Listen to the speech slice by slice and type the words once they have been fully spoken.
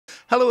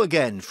Hello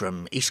again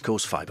from East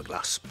Coast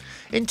Fiberglass.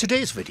 In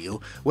today's video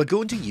we're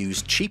going to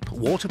use cheap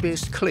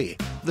water-based clay,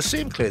 the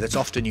same clay that's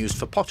often used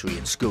for pottery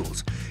in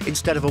schools,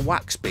 instead of a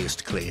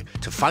wax-based clay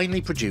to finally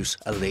produce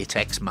a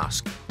latex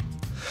mask.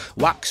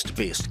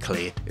 Waxed-based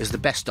clay is the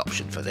best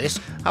option for this,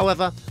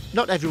 however,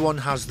 not everyone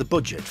has the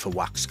budget for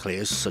wax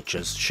clays such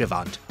as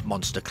Chivant,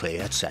 Monster Clay,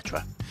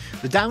 etc.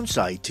 The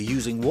downside to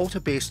using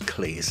water-based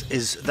clays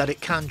is that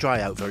it can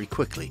dry out very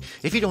quickly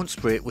if you don't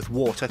spray it with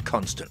water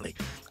constantly,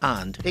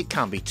 and it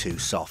can be too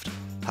soft.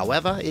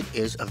 However, it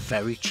is a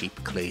very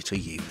cheap clay to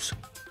use.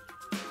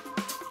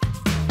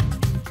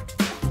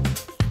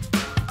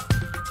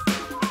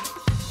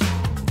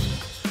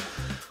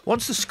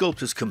 Once the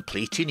sculpt is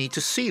complete, you need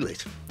to seal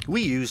it.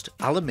 We used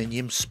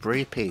aluminium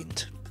spray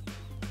paint.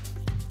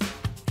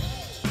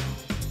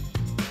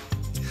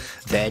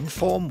 Then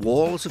form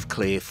walls of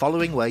clay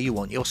following where you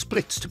want your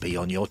splits to be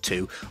on your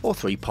 2 or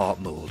 3 part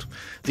mould.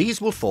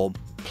 These will form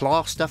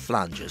plaster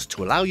flanges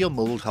to allow your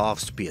mould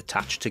halves to be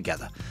attached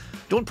together.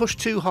 Don't push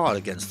too hard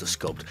against the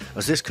sculpt,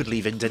 as this could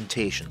leave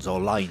indentations or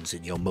lines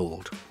in your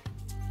mould.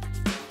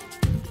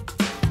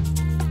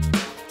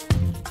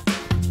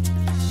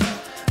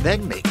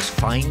 Then mix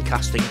fine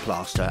casting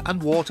plaster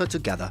and water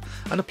together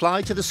and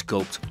apply to the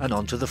sculpt and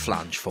onto the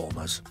flange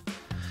formers.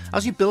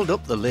 As you build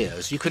up the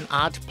layers, you can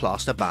add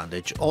plaster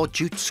bandage or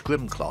jute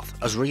scrim cloth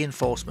as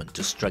reinforcement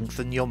to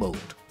strengthen your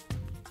mould.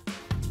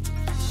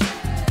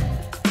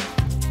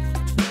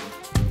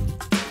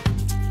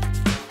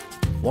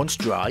 Once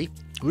dry,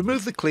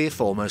 remove the clay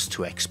formers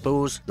to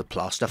expose the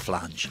plaster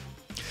flange.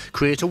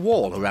 Create a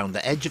wall around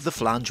the edge of the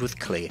flange with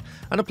clay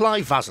and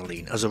apply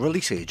Vaseline as a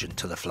release agent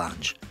to the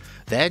flange.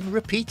 Then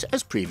repeat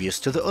as previous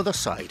to the other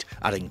side,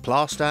 adding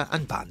plaster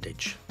and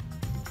bandage.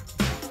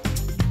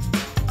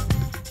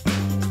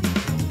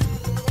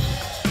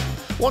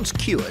 Once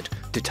cured,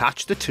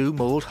 detach the 2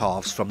 mould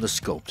halves from the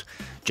sculpt.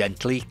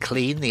 Gently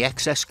clean the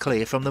excess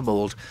clay from the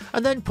mould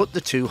and then put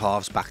the 2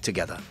 halves back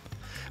together.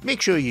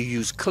 Make sure you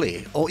use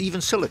clay or even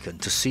silicone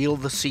to seal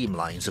the seam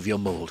lines of your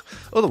mould,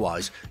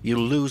 otherwise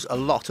you'll lose a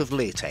lot of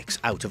latex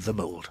out of the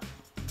mould.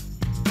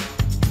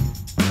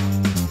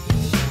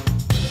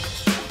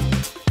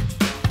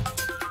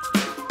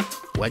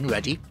 When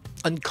ready,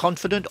 and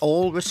confident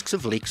all risks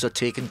of leaks are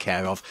taken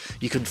care of,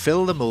 you can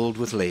fill the mould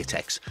with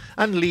latex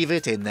and leave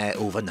it in there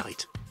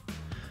overnight.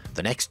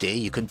 The next day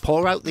you can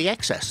pour out the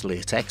excess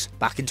latex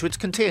back into its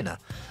container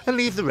and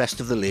leave the rest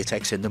of the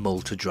latex in the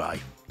mould to dry.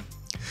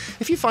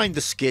 If you find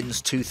the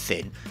skins too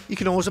thin, you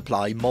can always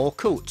apply more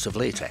coats of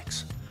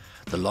latex.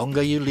 The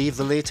longer you leave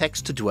the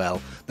latex to dwell,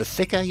 the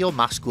thicker your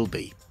mask will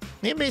be.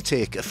 It may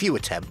take a few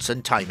attempts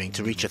and timing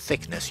to reach a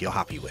thickness you're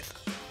happy with.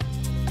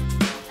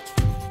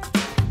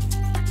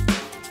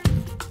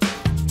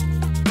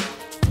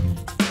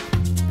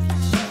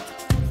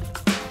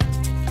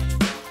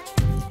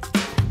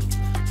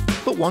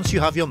 But once you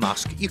have your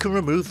mask, you can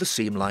remove the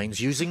seam lines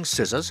using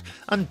scissors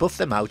and buff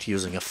them out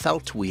using a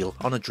felt wheel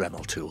on a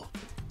Dremel tool.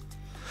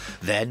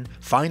 Then,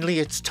 finally,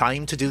 it's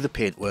time to do the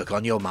paintwork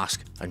on your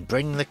mask and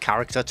bring the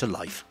character to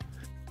life.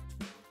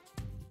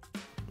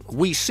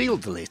 We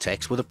sealed the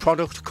latex with a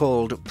product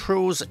called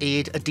Pros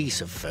Aid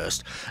adhesive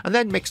first, and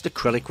then mixed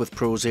acrylic with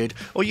Pros Aid,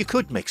 or you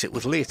could mix it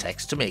with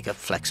latex to make a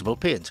flexible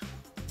paint.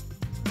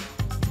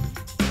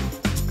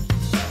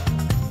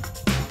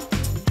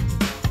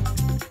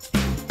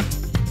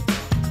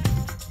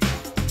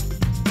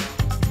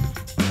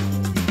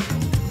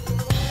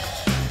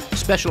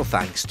 Special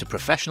thanks to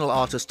professional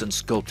artist and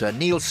sculptor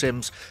Neil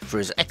Sims for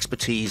his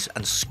expertise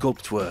and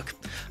sculpt work.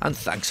 And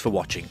thanks for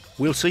watching.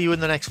 We'll see you in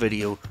the next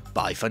video.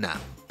 Bye for now.